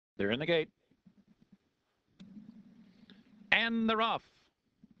They're in the gate. And they're off.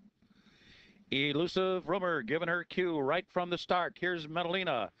 Elusive Rumor giving her cue right from the start. Here's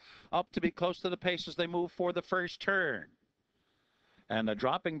Medalina up to be close to the pace as they move for the first turn. And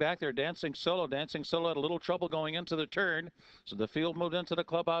dropping back there, Dancing Solo. Dancing Solo had a little trouble going into the turn. So the field moved into the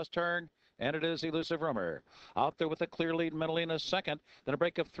clubhouse turn. And it is Elusive Rumor. Out there with a clear lead, Medalina second. Then a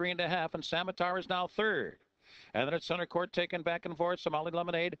break of 3.5. And Samatar is now third. And then at center court, taken back and forth. Somali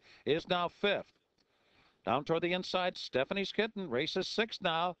Lemonade is now fifth. Down toward the inside, Stephanie's Kitten races sixth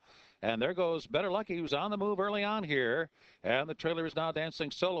now. And there goes Better Lucky, who's on the move early on here. And the trailer is now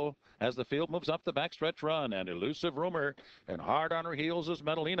Dancing Solo as the field moves up the backstretch run. And Elusive Rumor and hard on her heels is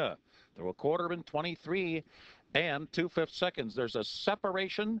Medalina. Through a quarter in 23 and 2/5 seconds. There's a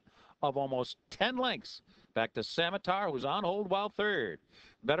separation of almost 10 lengths. Back to Samatar, who's on hold while third.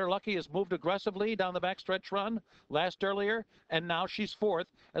 Better Lucky has moved aggressively down the backstretch run last earlier. And now she's fourth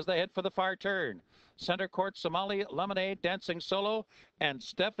as they head for the far turn. Center court, Somali Lemonade, Dancing Solo, and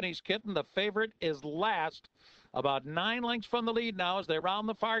Stephanie's Kitten. The favorite is last, about 9 lengths from the lead now as they round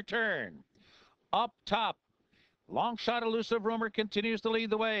the far turn. Up top, long shot Elusive Rumor continues to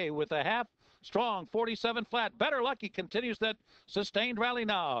lead the way with a half strong 47 flat. Better Lucky continues that sustained rally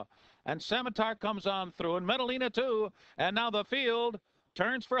now. And Samatar comes on through, and Medalina too. And now the field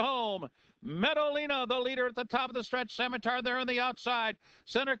turns for home. Medalina, the leader at the top of the stretch. Samatar there on the outside.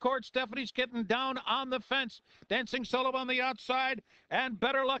 Center court, Stephanie's Kitten down on the fence. Dancing Solo on the outside. And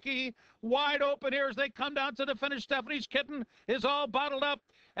Better Lucky wide open here as they come down to the finish. Stephanie's Kitten is all bottled up.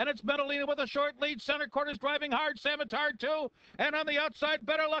 And it's Medalina with a short lead. Center court is driving hard. Samatar too. And on the outside,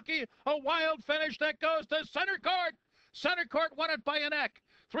 Better Lucky. A wild finish that goes to center court. Center court won it by a neck.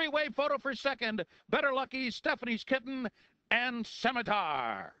 Three-way photo for second. Better Lucky, Stephanie's Kitten, and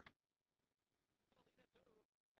Samatar.